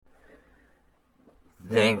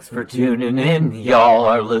Thanks for tuning in. Y'all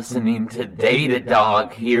are listening to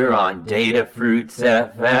Datadog here on Data Fruits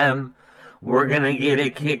FM. We're gonna get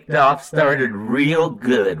it kicked off, started real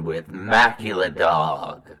good with Macula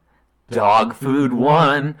Dog. Dog Food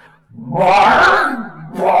 1.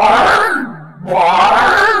 Bark! Bark!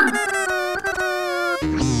 Bark!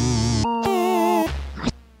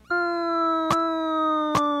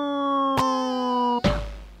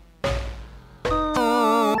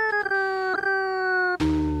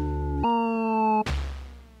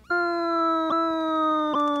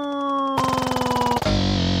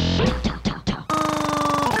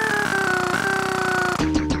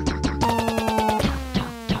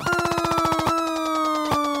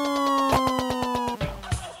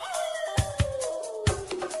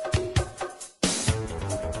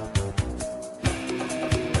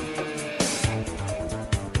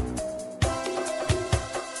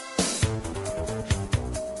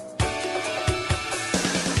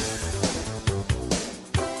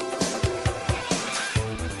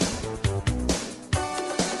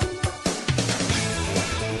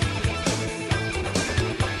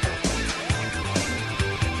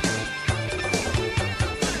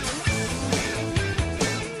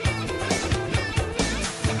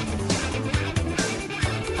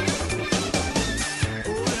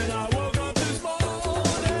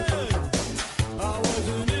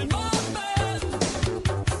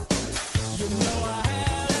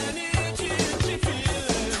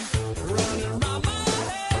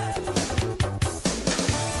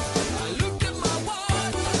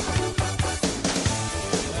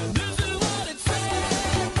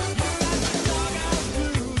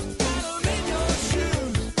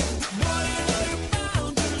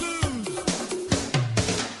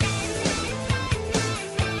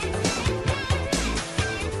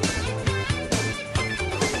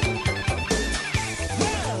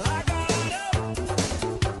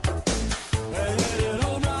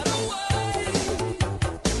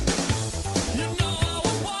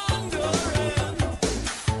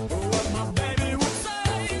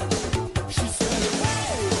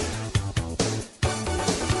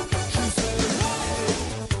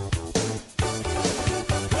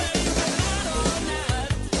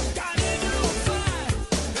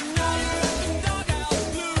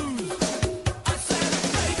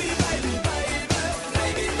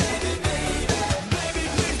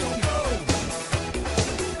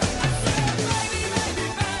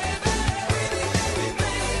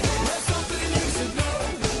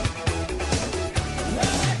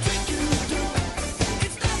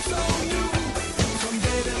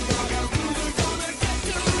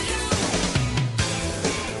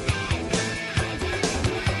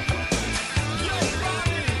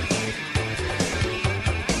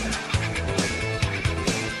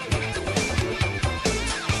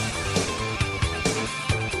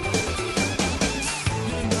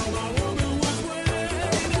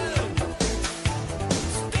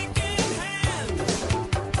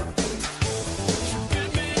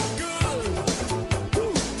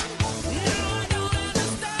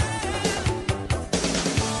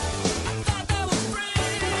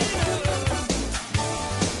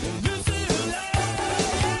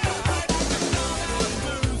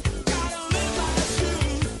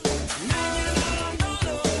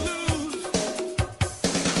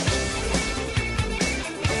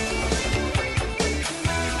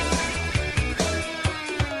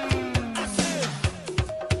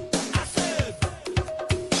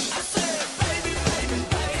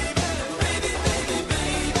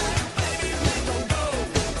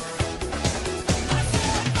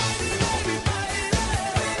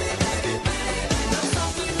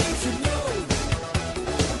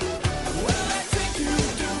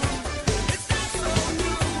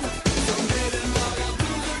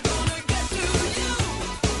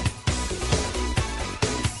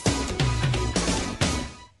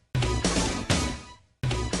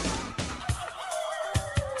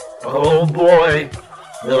 Oh boy,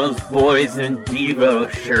 those boys in Devo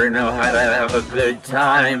sure know how to have a good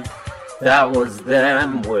time. That was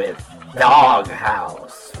them with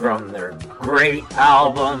Doghouse from their great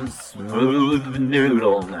album Smooth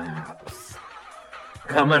Noodle Naps.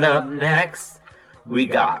 Coming up next, we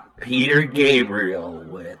got Peter Gabriel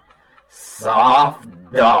with Soft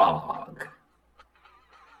Dog.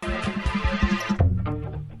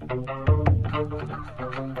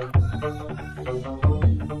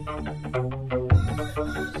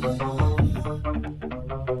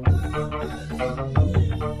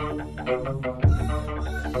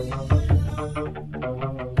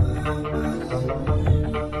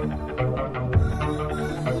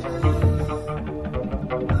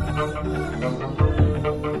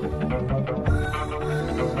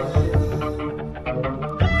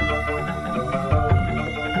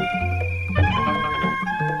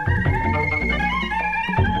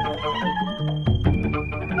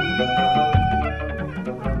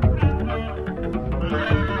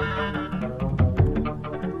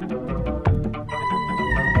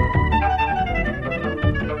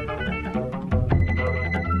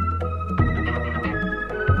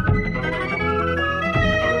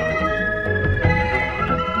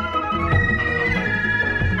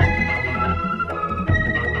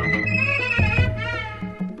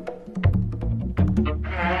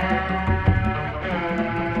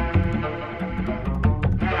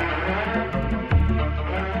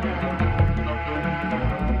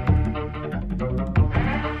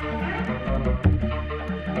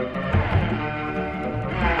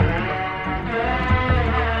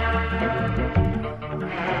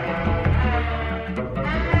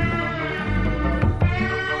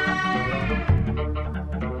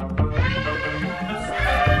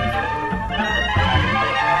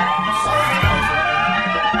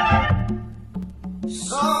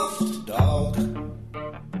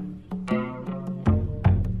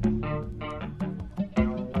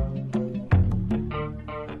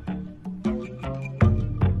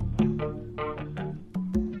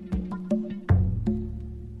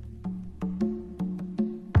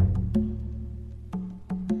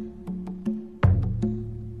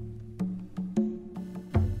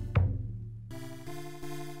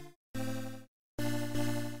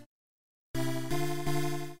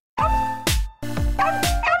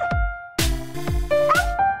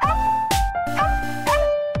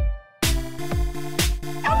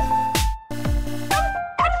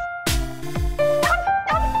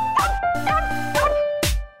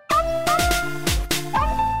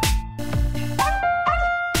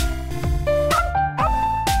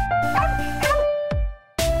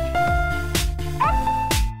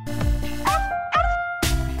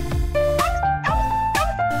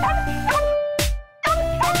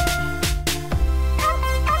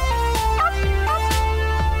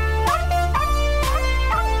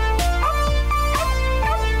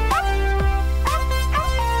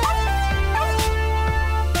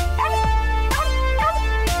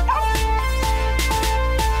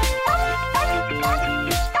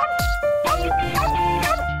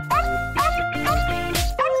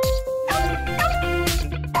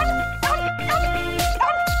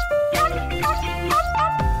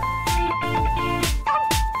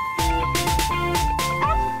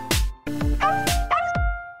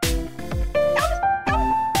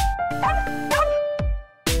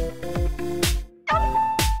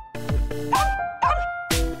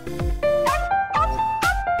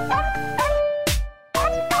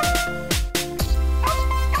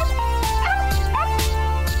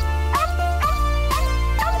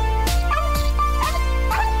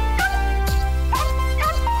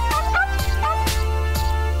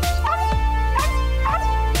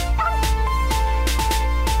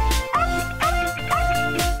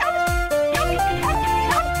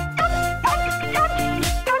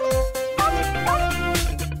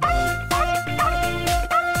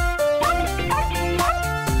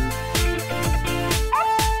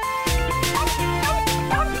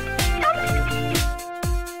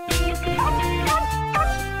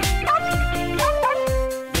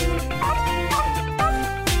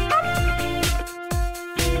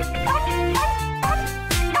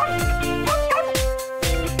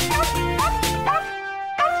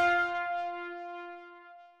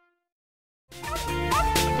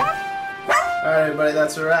 All right, everybody,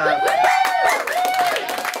 that's a wrap.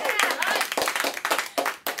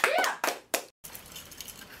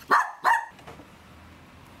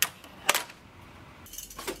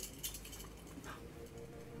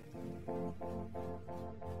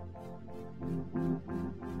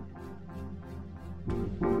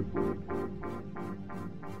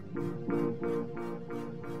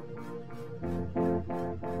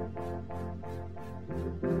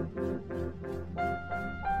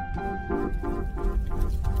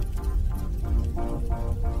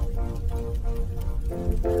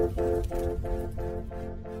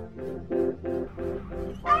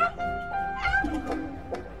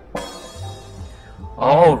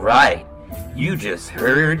 All right, you just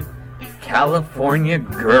heard California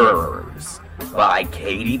Girls by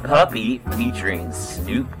Katy Puppy featuring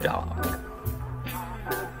Snoop Dogg.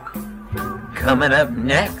 Coming up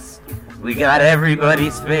next, we got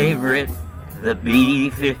everybody's favorite, the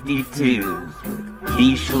B-52s with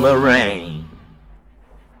Quiche Lorraine.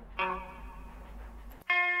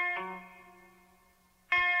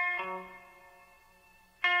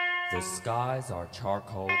 The skies are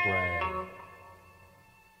charcoal gray.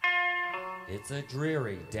 It's a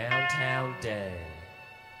dreary downtown day.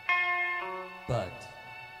 But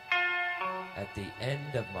at the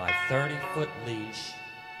end of my 30-foot leash,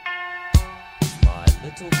 my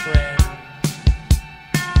little friend,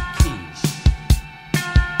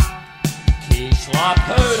 Quiche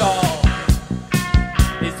LaPoodle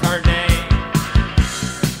is her name.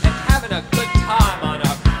 And having a good time on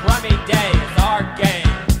a crummy day is our game.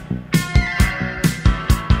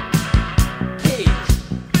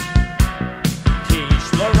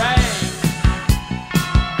 Quiche Lorraine.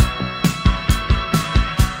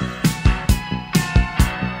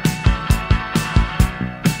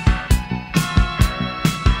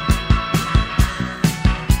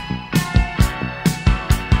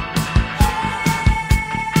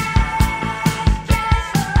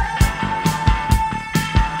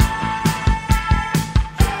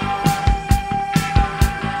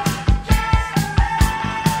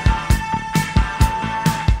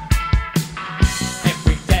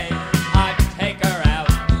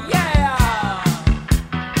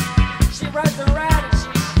 Quiche Lorraine.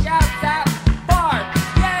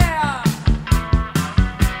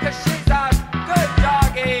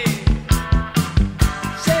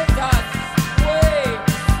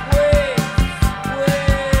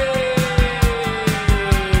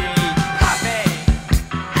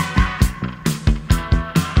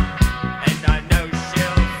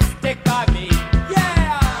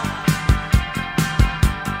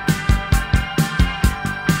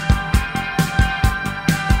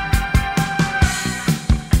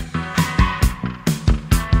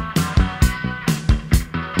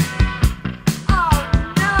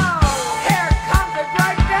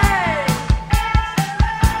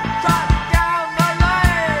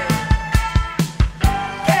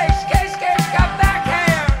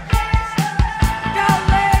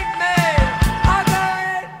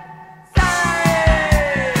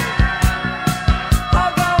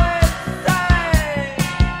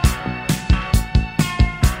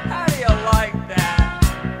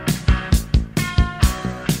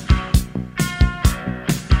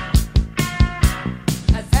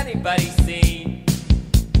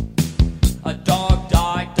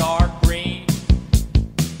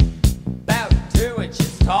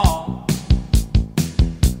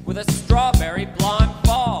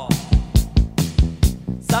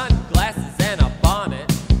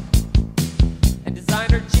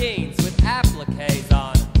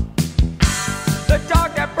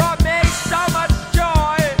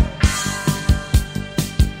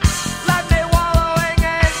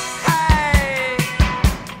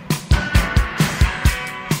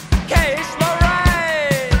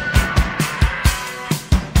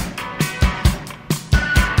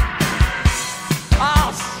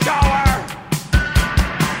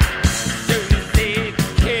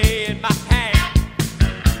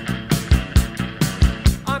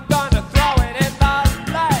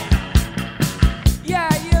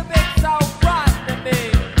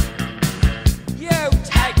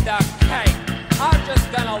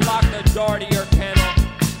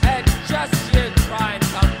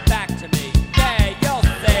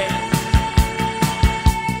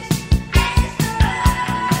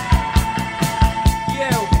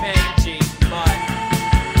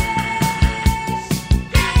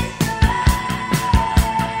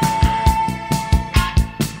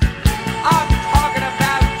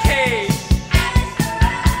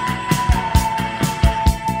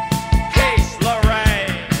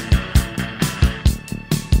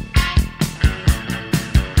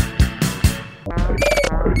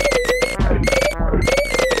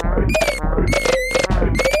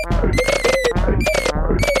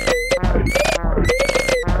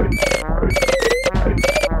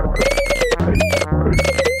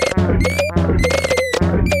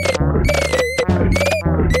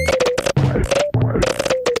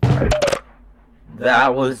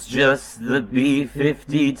 That was just the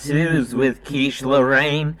B-52s with Quiche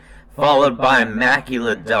Lorraine, followed by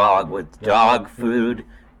Immaculate Dog with Dog Food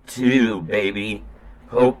 2, baby.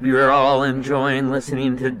 Hope you're all enjoying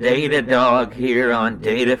listening to Datadog here on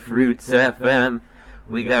Data Fruits FM.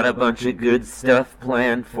 We got a bunch of good stuff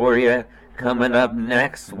planned for you. Coming up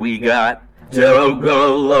next, we got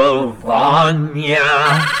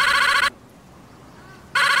Dogolovania.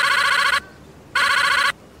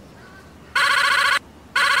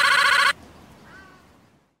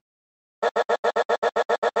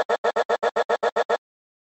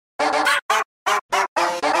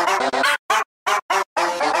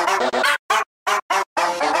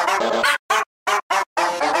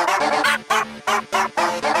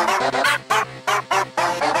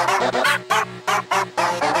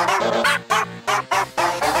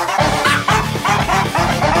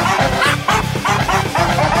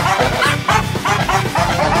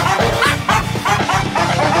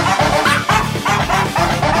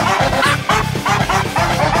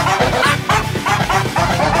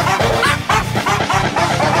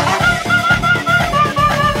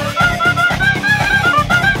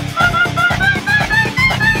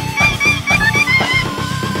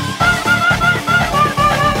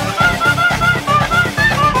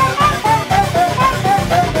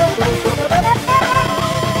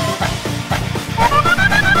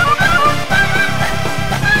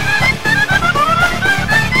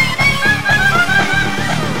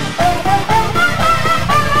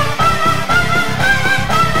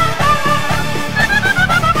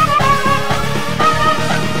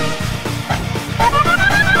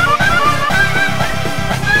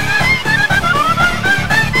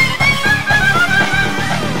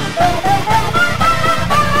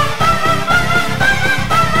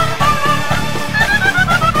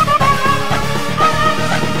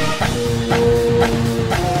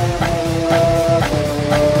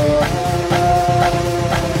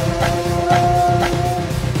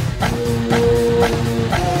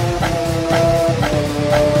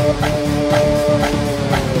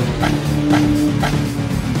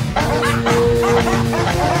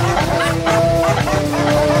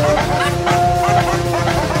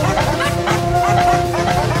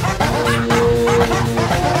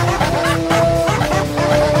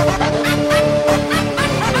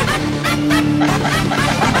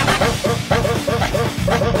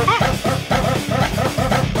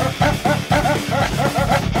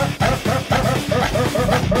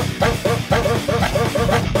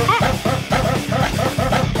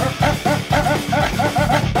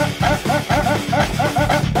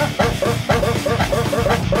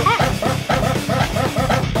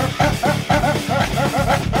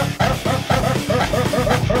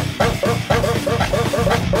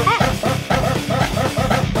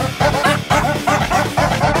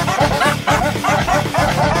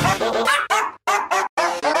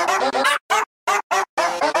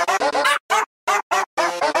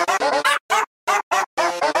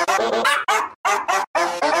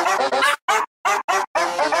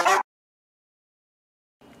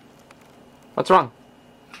 What's wrong?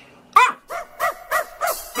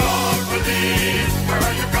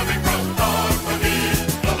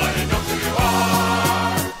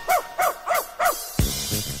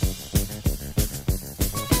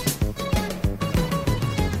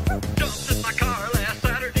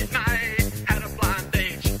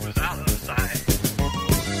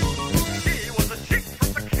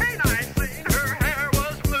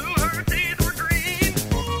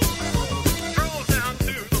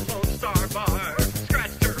 Bar.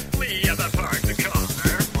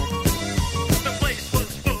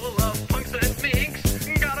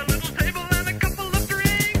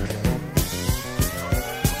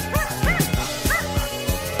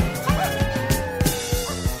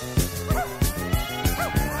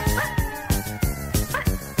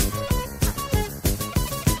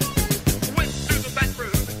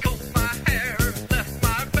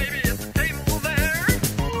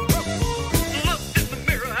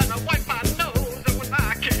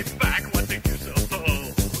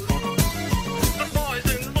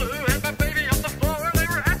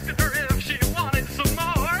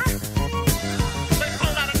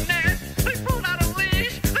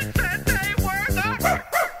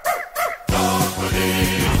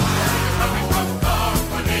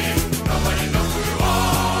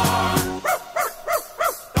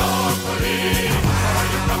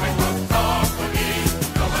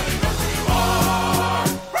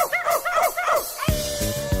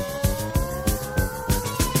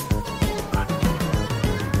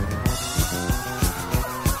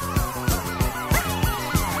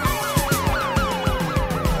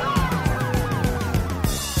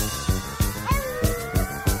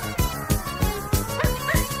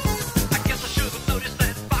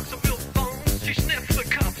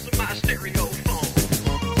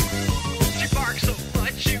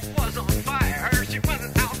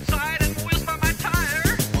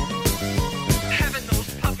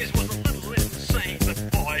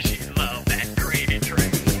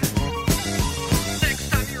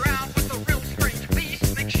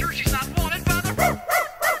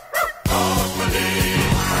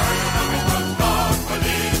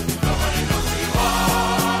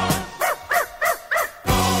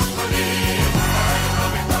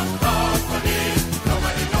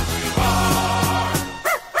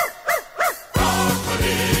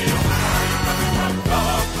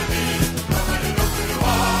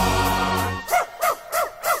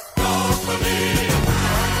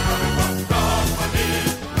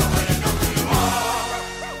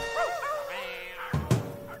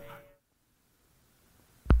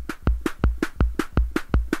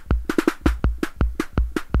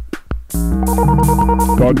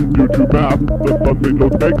 Sudden due to math, the Sunday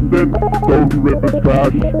don't make sense. Stone rivers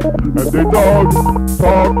crash, and they dog.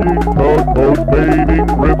 Talking tugboats, painting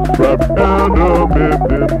rips, traps, animate,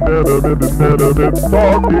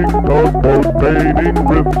 talking tugboats, painting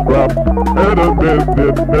rips, traps, animate.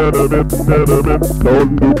 Stone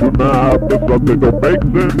due to math, the Sunday don't make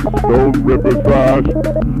sense. Stone rivers crash,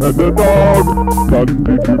 and the dog. Sudden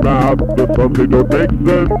due to math, the Sunday don't make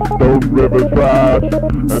sense. Stone rivers crash,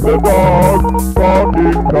 and the dog.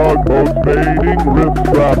 Talking tugboats, painting rips,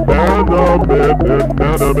 traps, animate.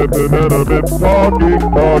 Talking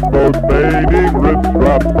tugboats, painting rips,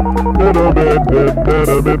 traps, animate.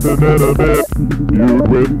 Feud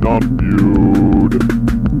with not feud.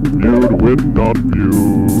 Feud with not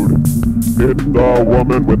feud. It's the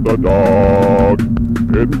woman with the dog.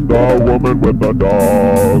 It's the woman with the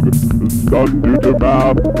dog. Stunned due to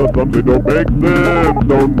math, the Sunday don't make sense.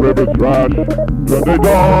 Stone rivers trash, Sunday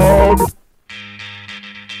dog.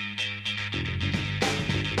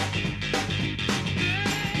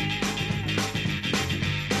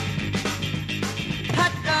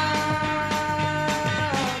 Hot dog,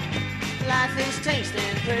 life is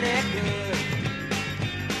tasting pretty good.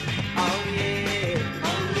 Oh yeah,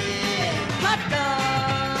 oh yeah. Hot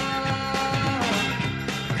dog,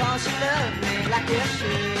 'cause you love me like you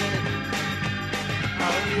should.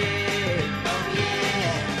 Oh yeah, oh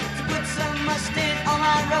yeah. To put some mustard on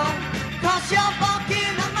my roll, 'cause you're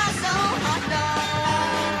barking on my soul. Hot dog,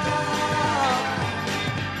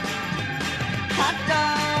 hot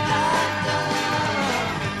dog,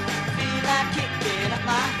 feel like kicking up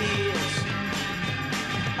my heels.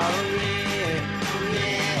 Oh yeah, oh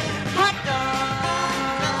yeah. Hot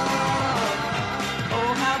dog,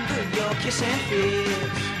 oh how good your kissing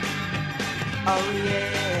feels. Oh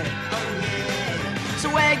yeah, oh yeah. So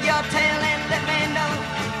wag your tail and let me know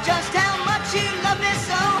just how much you love me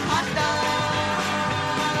so. Hot dog,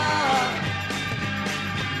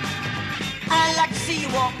 I like to see you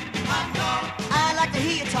walk. Hot dog, I like to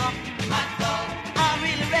hear you talk. Hot dog, I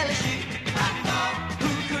really relish you. Hot dog, who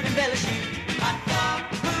could embellish you? Hot dog,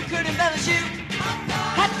 who could embellish you? Hot dog,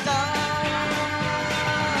 hot dog.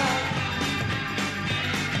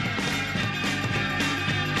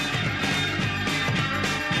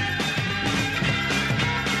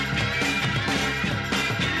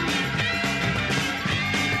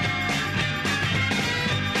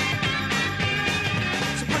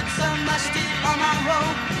 So put some mustard on my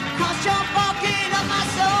roll, 'cause you're barking up my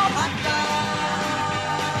soul. Hot dog,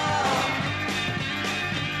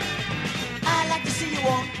 I like to see you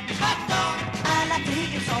walk. Hot dog, I like to hear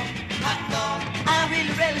you talk. Hot dog, I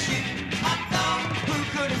really relish you. Hot dog, who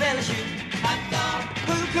could embellish you? Hot dog,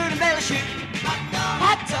 who could embellish you? Hot dog,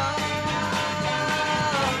 hot dog,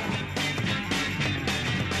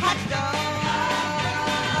 hot dog,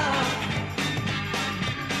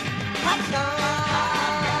 hot dog,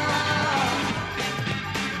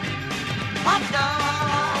 hot dog,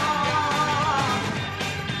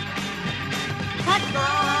 hot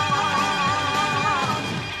dog.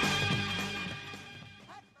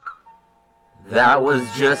 That was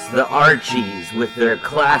just the Archies with their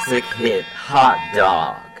classic hit, Hot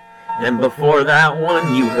Dog. And before that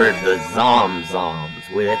one, you heard the Zomzoms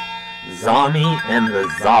with Zombie and the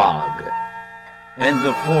Zog. And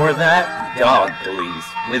before that, Dog Police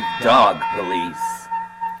with Dog Police.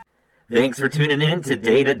 Thanks for tuning in to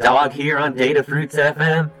Datadog here on Data Fruits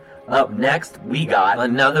FM. Up next, we got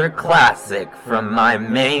another classic from my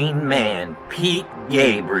main man, Pete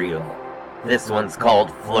Gabriel. This one's called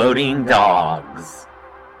Floating Dogs.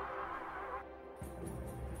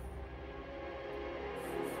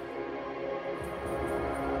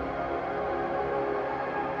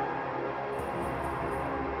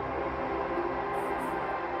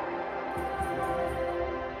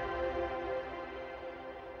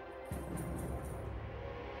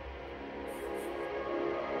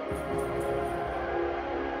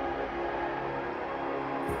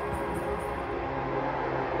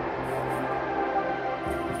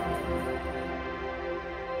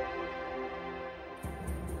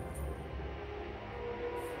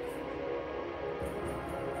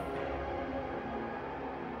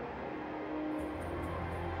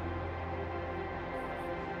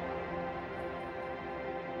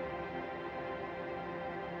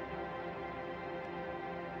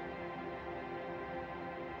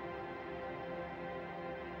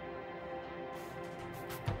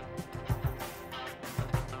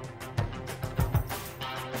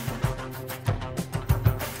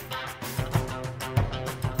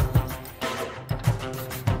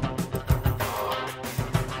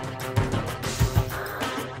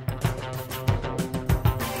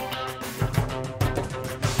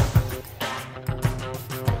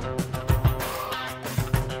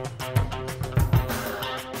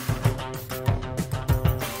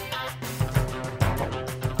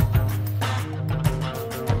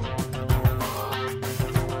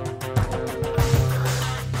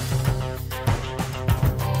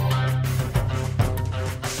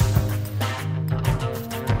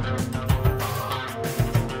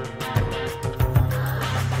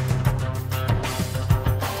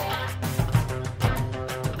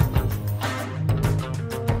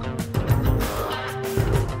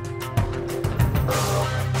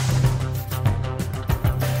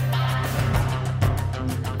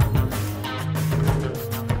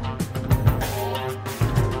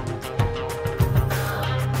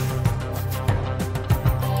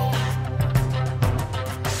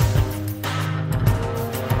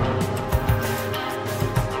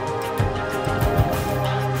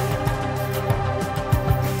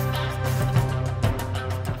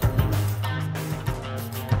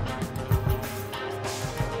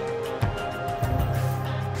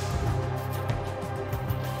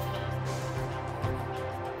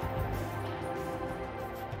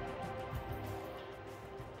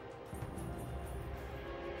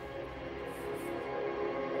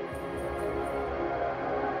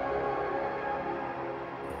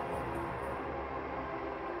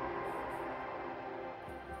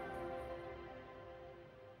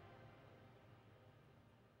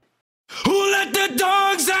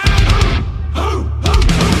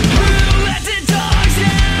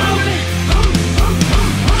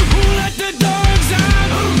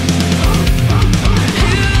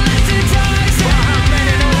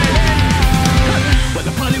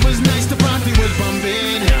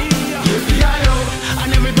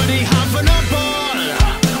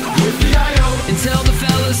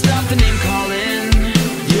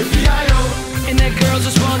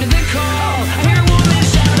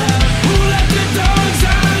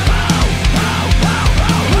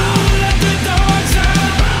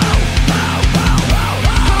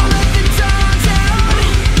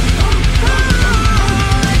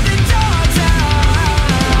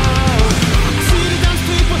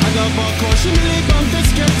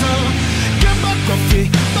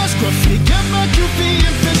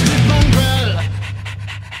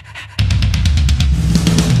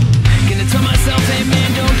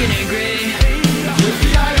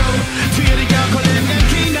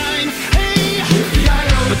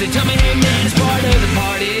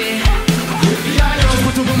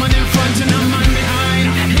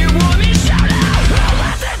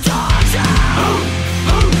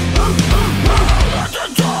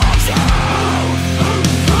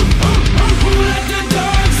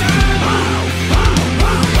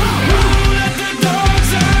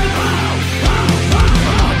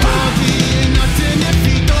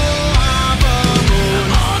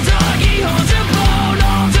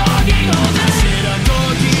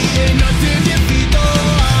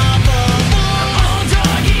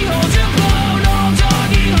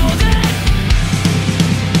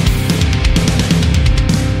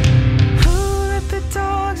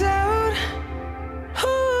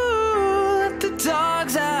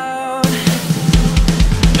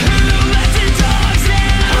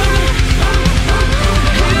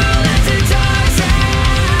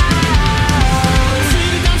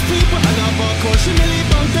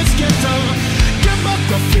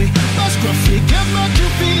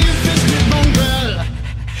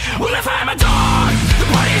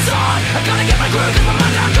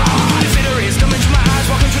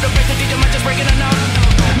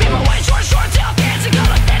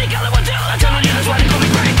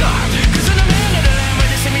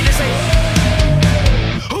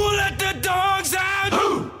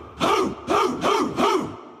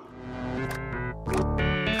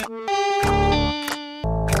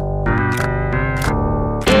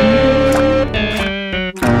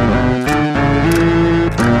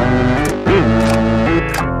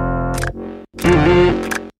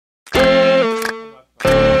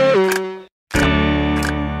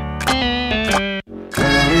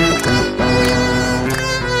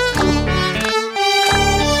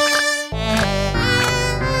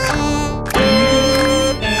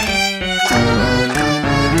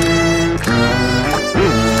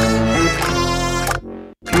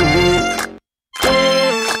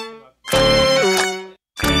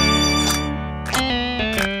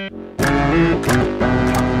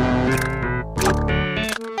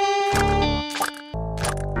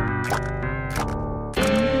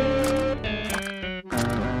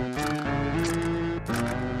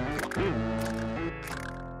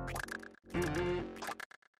 That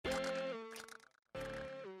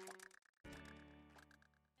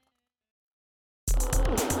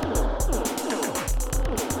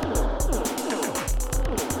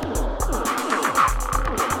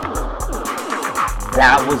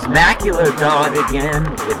was Macular Dog again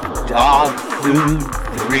with Dog Food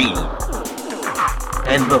 3.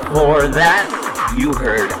 And before that, you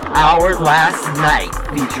heard Our Last Night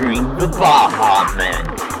featuring the Baja Men,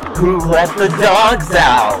 who let the dogs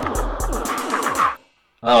out.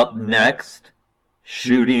 Up next,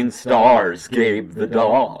 Shooting Stars gave the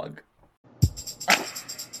dog.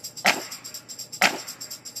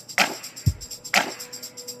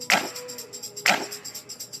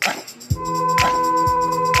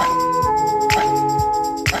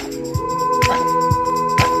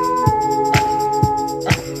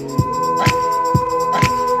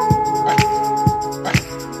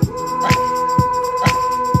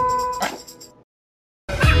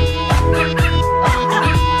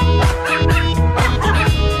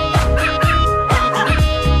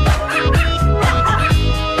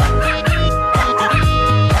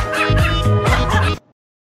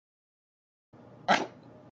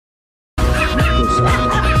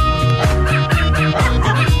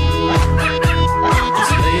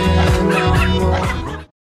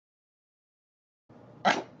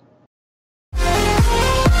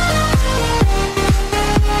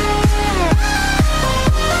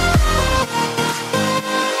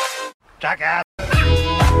 Jackass!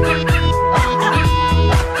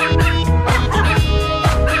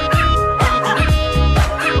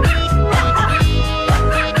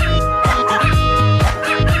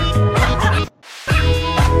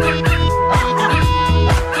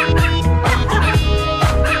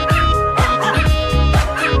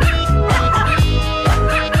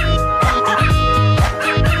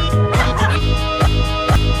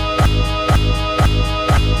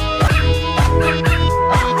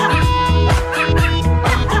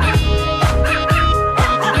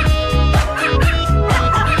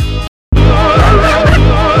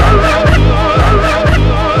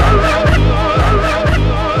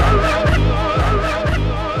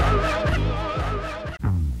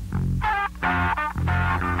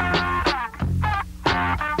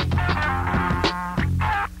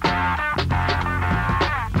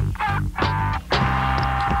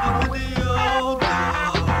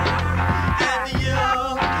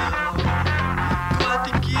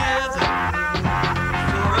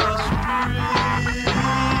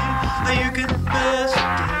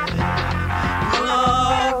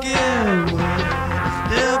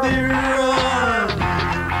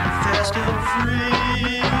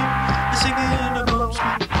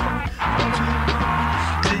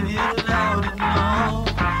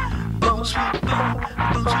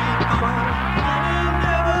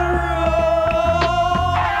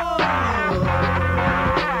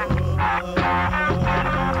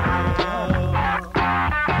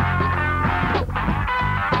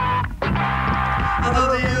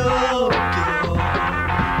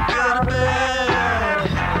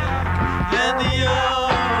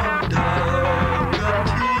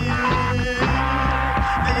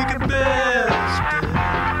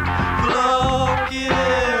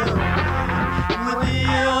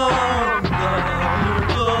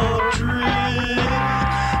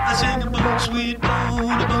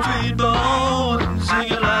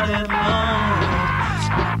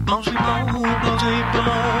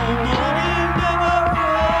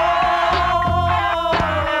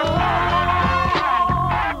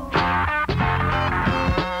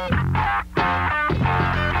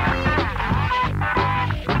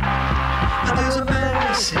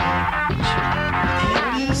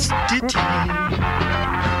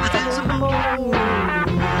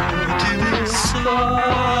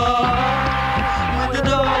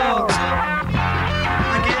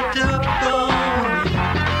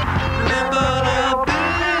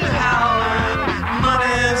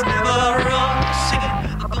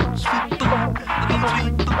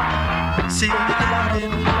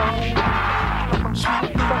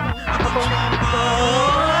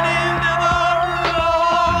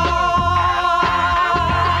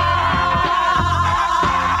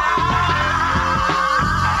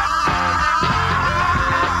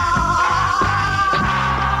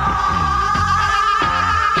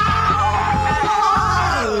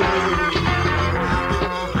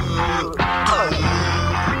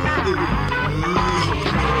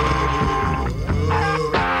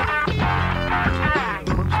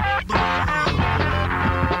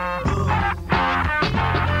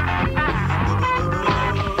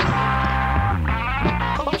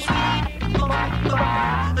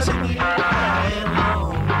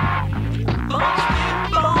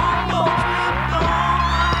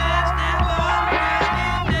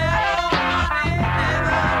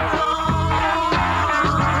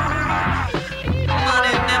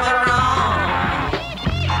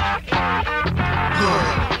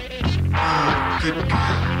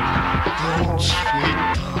 Goodbye, old sweet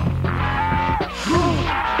dog.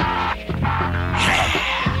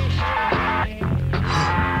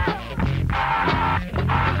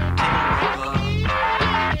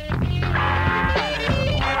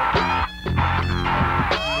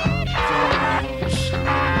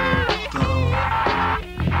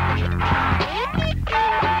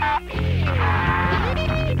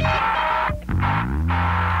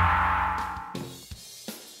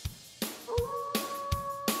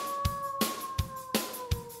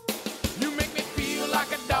 You make me feel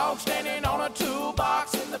like a dog standing on a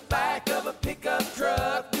toolbox in the back of a pickup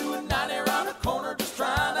truck, doing 90 around a corner, just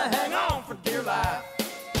trying to hang on for dear life.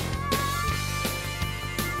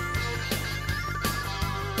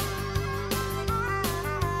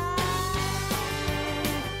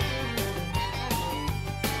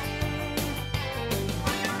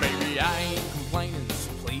 Baby, I ain't complaining,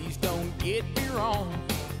 so please don't get me wrong.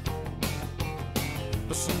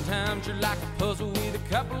 But sometimes you're like a puzzle with a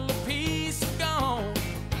couple of pieces gone.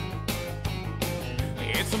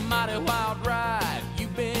 It's a mighty wild ride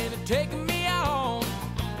you've been taking me on.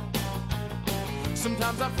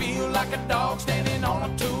 Sometimes I feel like a dog standing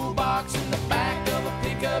on a toolbox in the back of a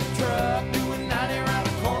pickup truck, doing 90 around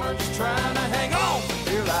a corner, just trying to hang on for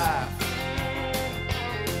dear life.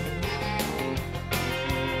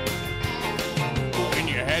 When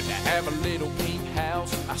you had to have a little pink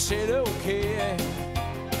house, I said okay.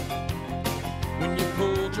 When you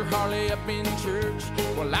pulled your Harley up in church,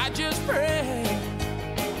 well, I just prayed.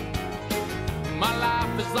 My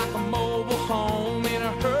life is like a mobile home in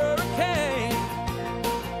a hurricane.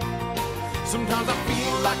 Sometimes I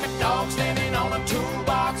feel like a dog standing on a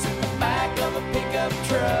toolbox in the back of a pickup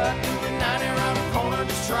truck, doing 90 around a corner,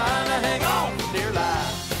 just trying to hang on for dear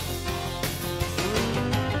life.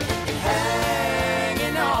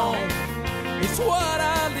 Hanging on is what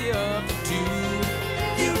I live to do.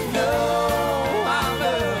 You know I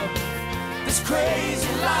love this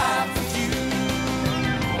crazy life with you.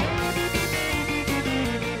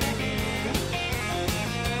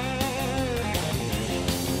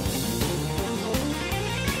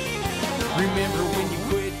 Remember when you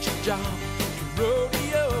quit your job to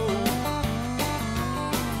rodeo,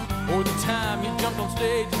 or the time you jumped on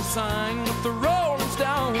stage and sang with the Rolling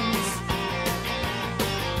Stones?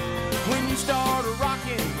 When you started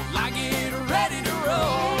rocking, well, I get ready to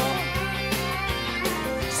roll.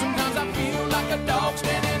 Sometimes I feel like a dog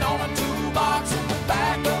standing on a toolbox in the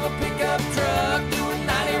back of a pickup truck, doing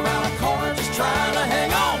 90 around a corner, just trying to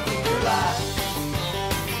hang on for dear life.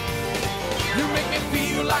 You make me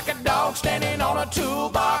feel like a dog standing on a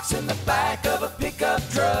toolbox in the back of a pickup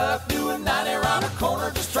truck, doing 90 around a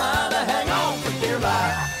corner, just trying to hang on for dear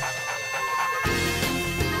life.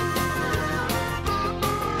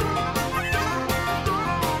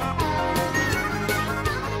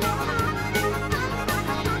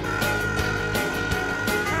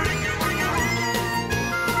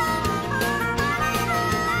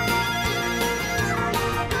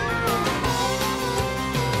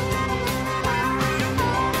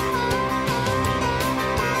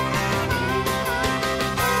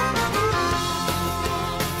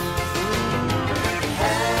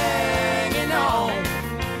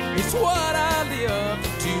 It's what I live to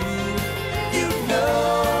do. You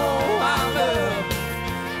know I love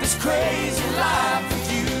this crazy life with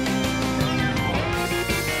you.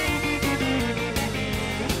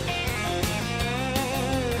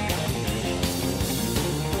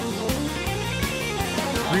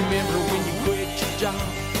 Remember when you quit your job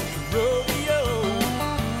to rodeo,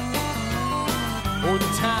 or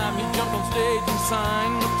the time you jumped on stage and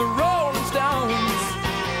sang with the Rolling Stones?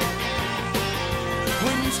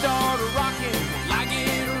 When you started rocking, well, I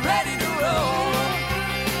get ready to roll.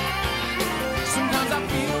 Sometimes I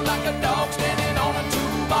feel like a dog standing on a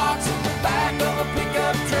toolbox in the back of a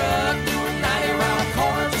pickup truck, doing 90 around a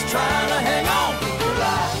corner, just trying to hang on for dear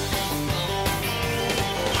life.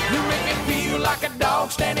 You make me feel like a dog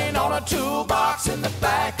standing on a toolbox in the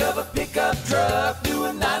back of a pickup truck,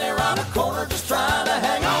 doing 90 around a corner, just trying to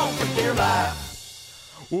hang on for dear life.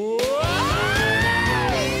 Whoa!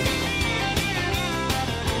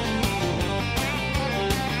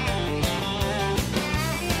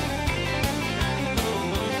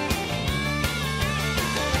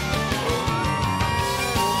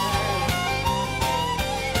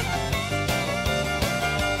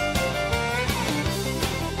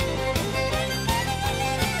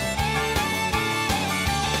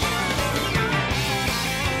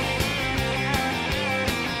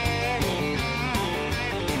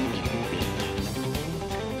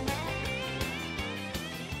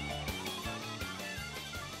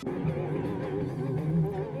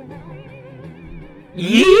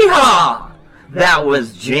 Yeehaw! That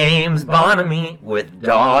was James Bonamy with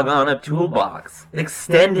Dog on a Toolbox,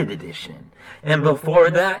 Extended Edition. And before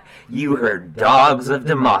that, you heard Dogs of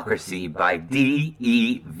Democracy by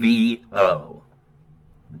DEVO.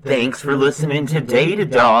 Thanks for listening to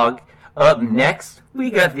Datadog. Up next,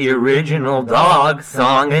 we got the original Dog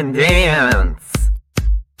Song and Dance.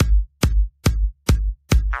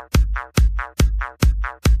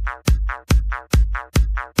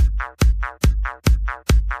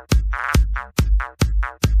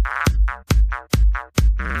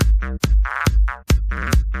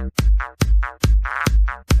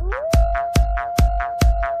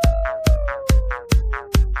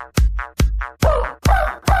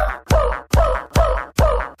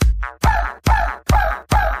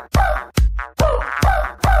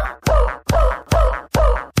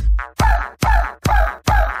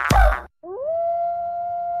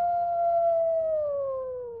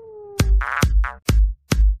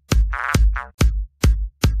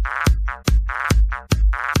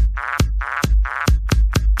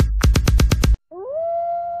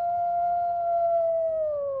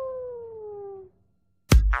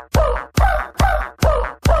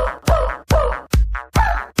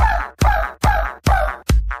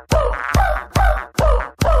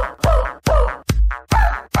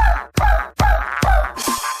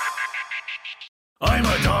 I'm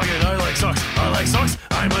a dog and I like socks. I like socks.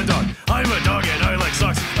 I'm a dog. I'm a dog and I like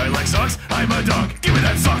socks. I like socks. I'm a dog. Give me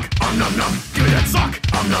that sock. Nom nom. Give me that sock.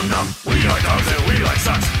 Nom nom. We are dogs and we like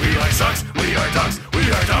socks. We like socks. We are dogs. We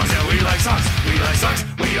are dogs and we like socks. We like socks.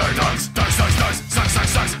 We are dogs. Dogs, dogs, dogs. Socks,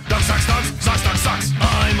 socks, socks. Dogs, socks, dogs. Socks, dogs, socks.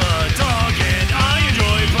 I'm a dog and I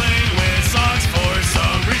enjoy playing with socks for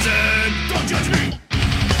some reason. Don't judge me.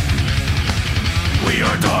 We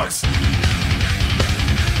are dogs.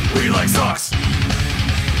 We like socks.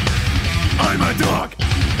 I'm a dog.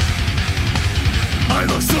 I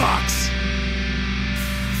love socks.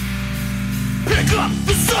 Pick up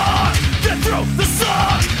the sock, then throw the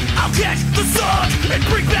sock. I'll catch the sock and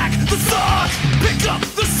bring back the sock. Pick up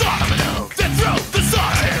the sock, then throw the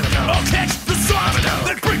sock. I'll catch the sock,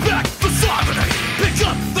 then bring back the sock. Pick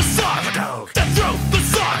up the sock, then throw the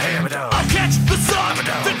sock. I'll catch the sock,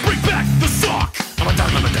 then bring back the sock. I'm a dog,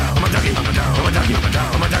 I'm a dog, I'm a doggy, I'm a dog, I'm a doggy, I'm a dog,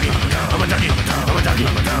 I'm a doggy, I'm a dog, I'm a doggy,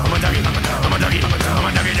 I'm a dog, I'm a doggy, I'm a dog, I'm a doggy, I'm a dog, I'm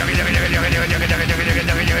a doggy, I'm a dog, I'm a doggy,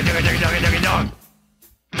 dog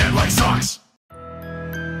that likes socks.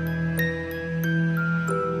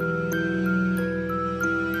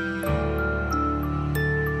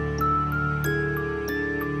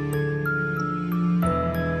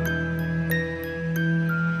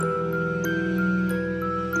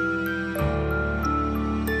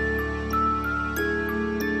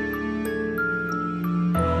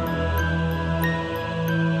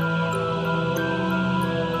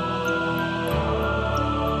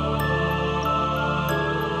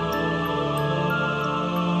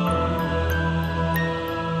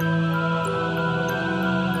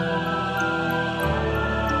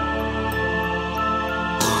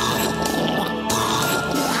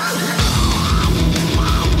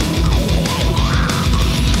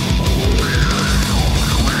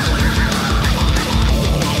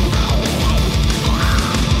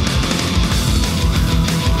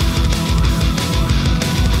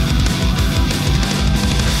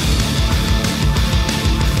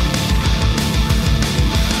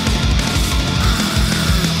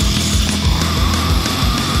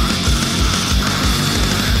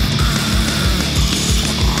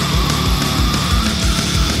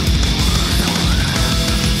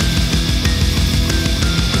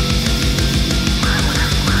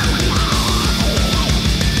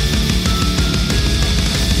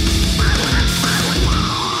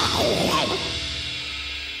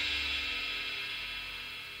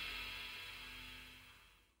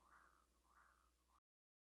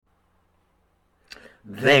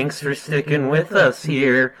 Thanks for sticking with us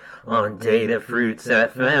here on Data Fruits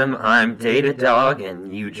FM. I'm Datadog,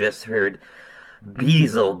 and you just heard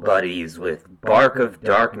Beazle Buddies with Bark of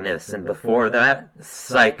Darkness, and before that,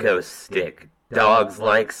 Psycho Stick, Dogs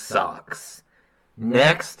Like Socks.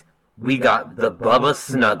 Next, we got the Bubba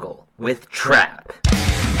Snuggle with Trap.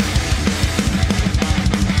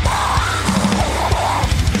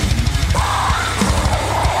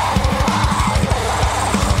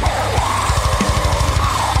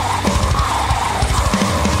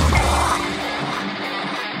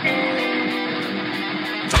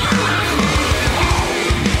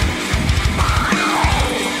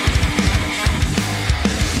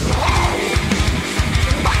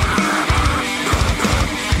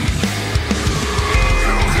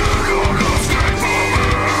 Escape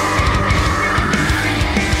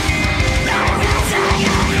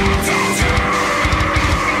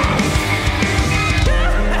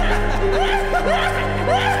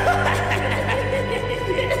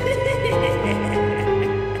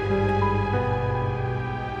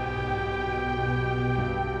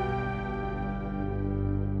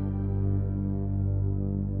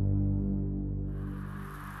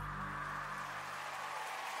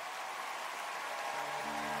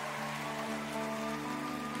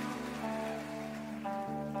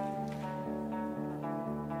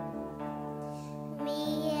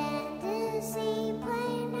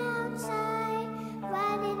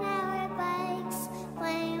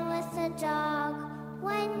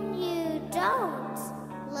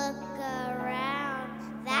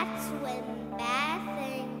when bad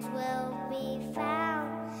things will be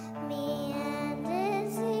found. Me and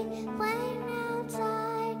Izzy playing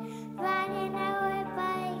outside, riding our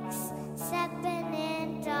bikes, stepping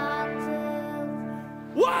in dog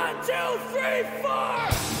poop. 1, 2, 3,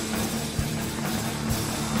 4!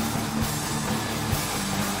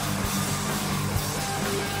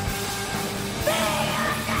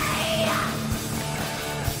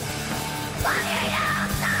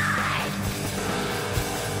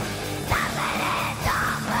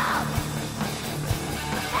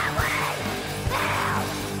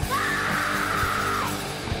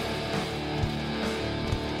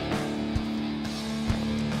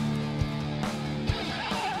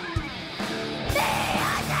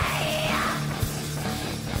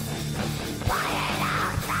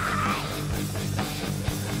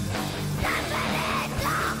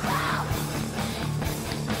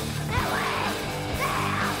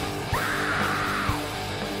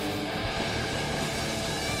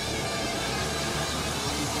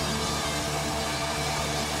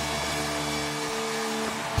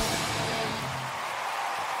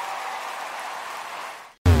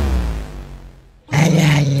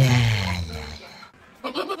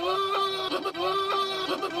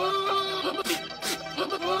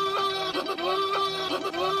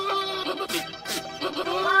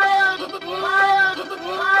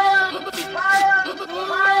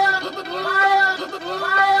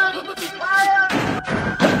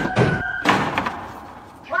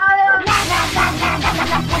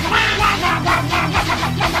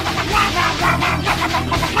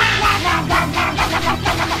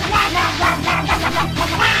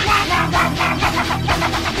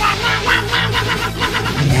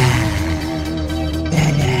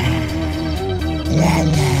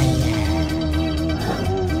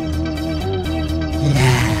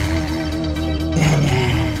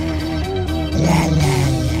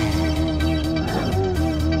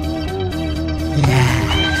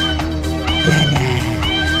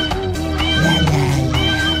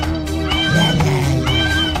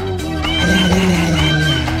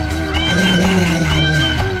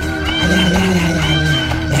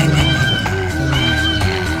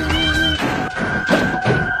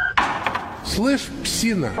 Слышь,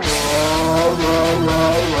 псина.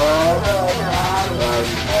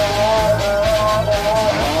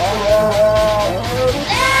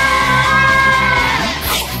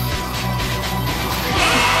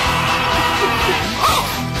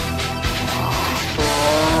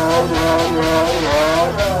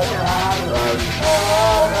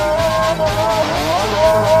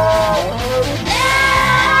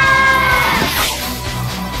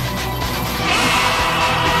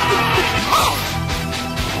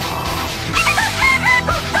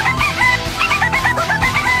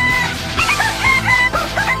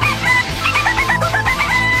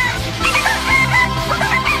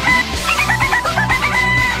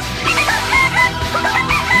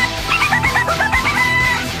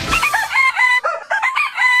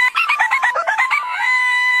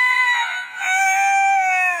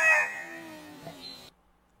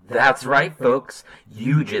 That's right, folks.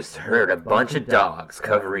 You just heard a bunch of dogs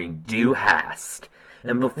covering Du Hast.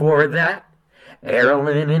 And before that,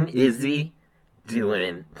 Erilyn and Izzy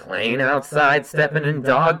doing Playing Outside, Stepping in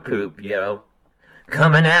Dog Poop, yo.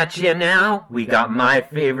 Coming at you now, we got my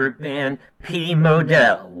favorite band, P.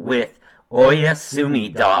 Model, with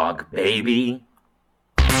Oyasumi Dog, baby.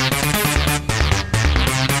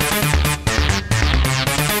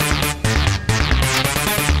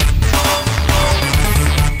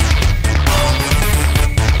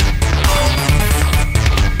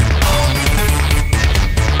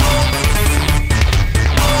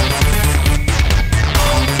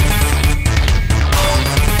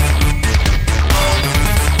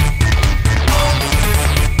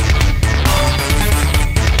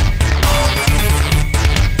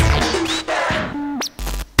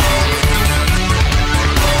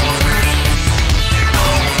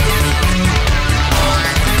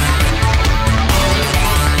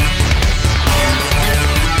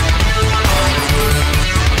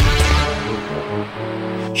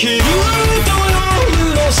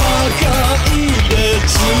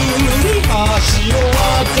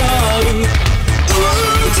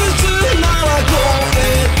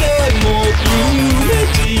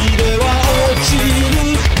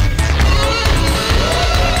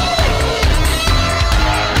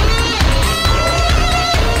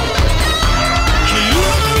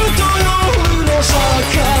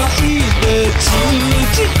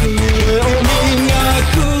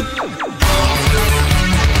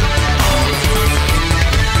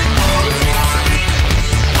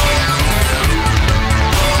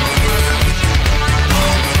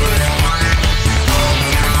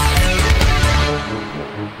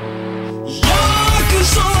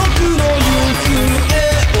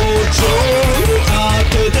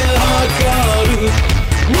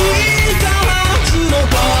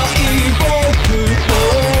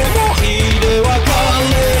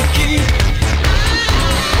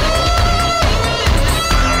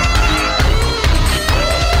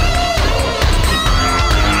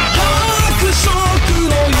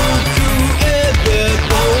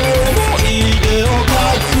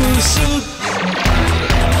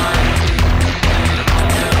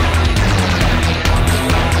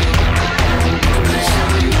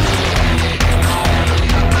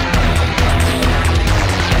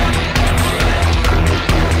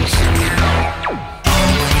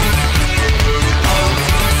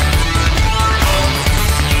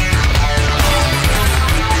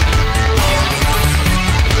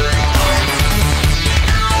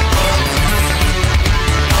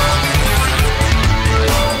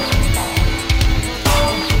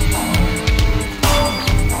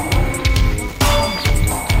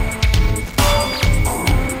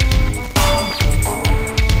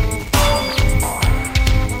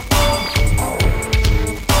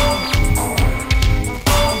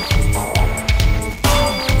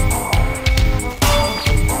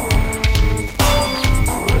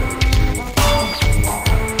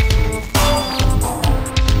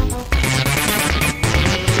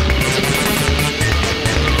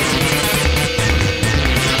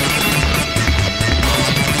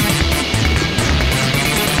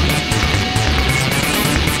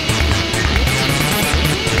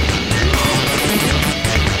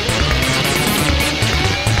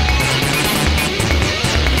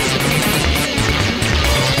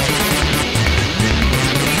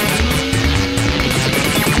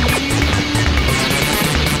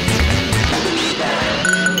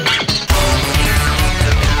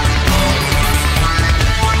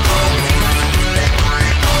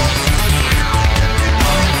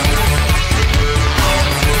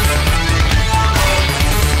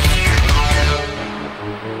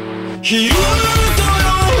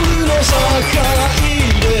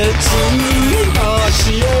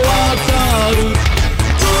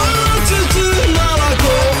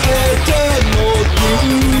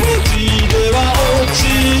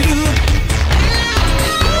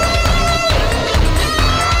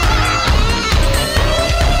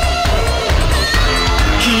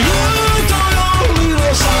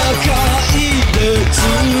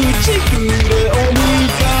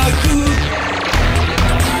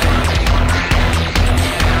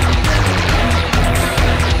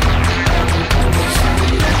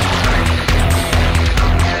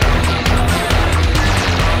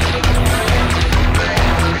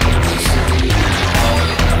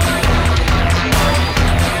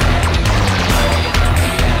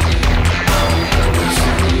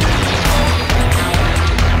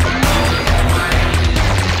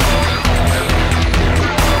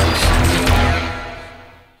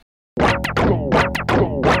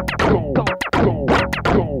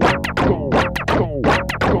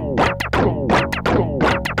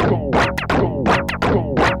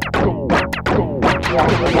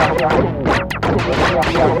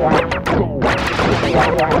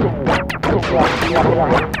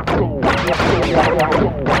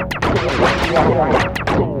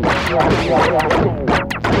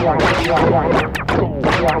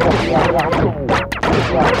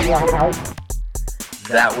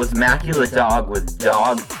 That was Macula Dog with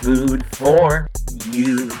Dog Food 4.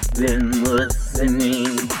 You've been listening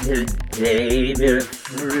to Data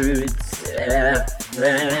Fruits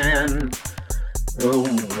FM,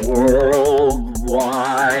 the World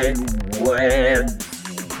Wide Web's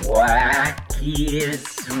wackiest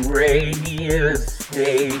radio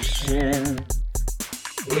station.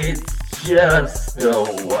 It's just a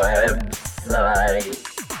website.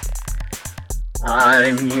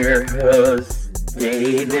 I'm your host,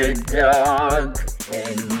 datadog,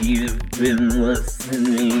 and you've been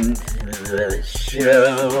listening to the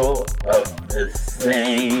show of the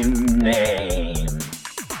same name,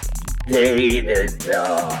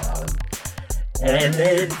 datadog. And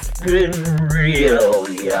it's been real,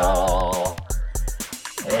 y'all.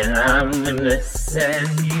 And I'm gonna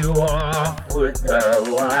send you off with our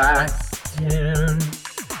last tune,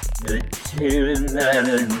 the tune that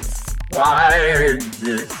inspired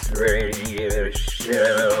this radio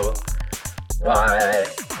show by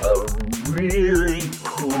a really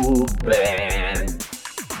cool band,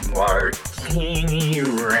 Martini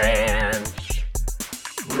Ranch.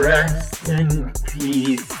 Rest in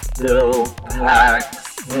peace, Bill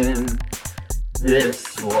Paxton.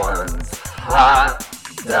 This one's Hot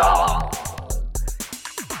Dog.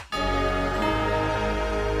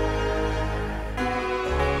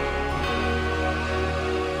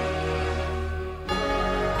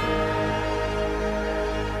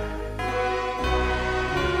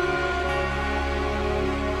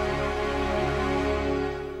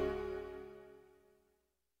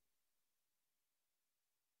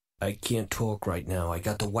 I can't talk right now. I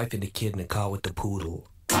got the wife and the kid in the car with the poodle.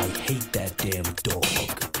 I hate that damn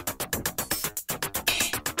dog.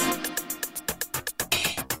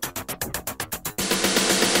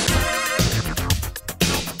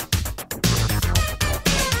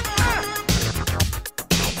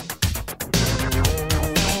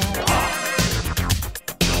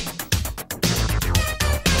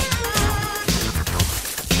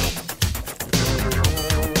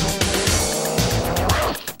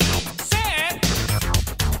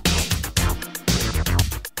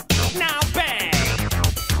 Now bang!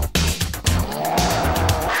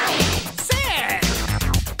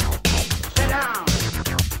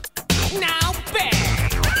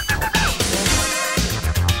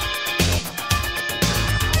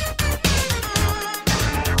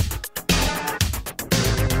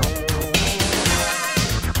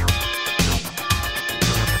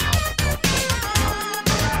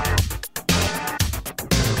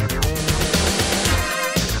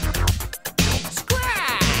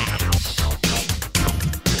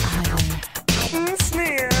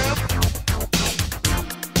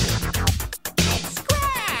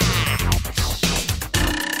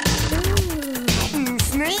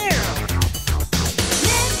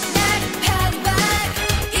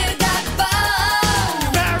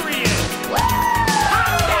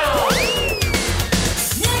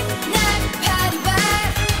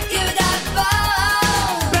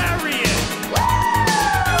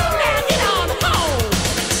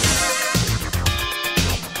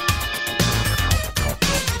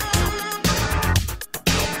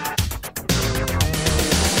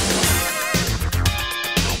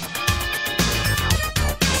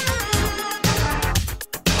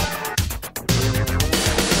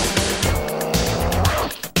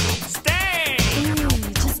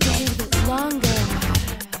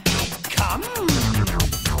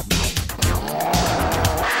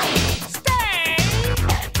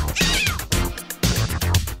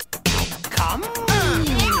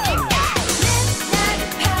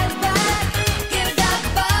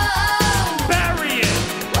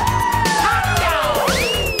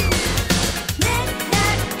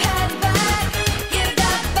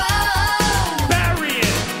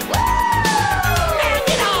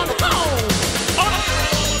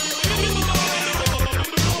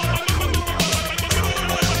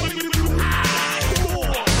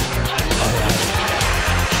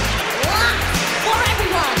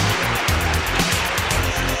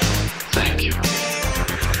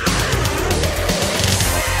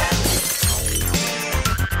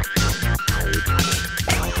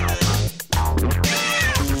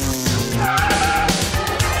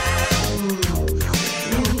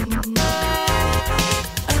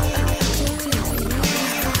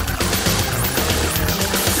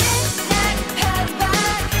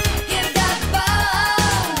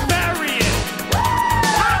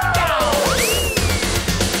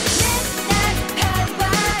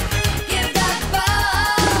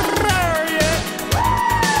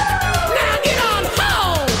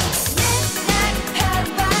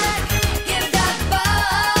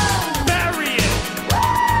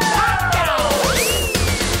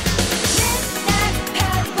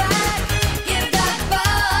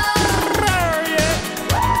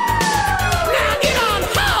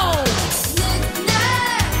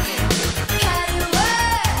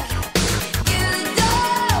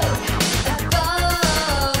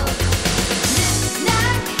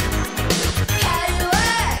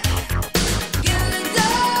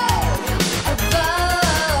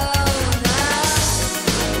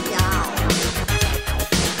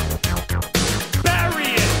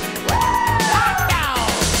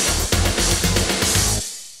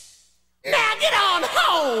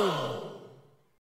 home.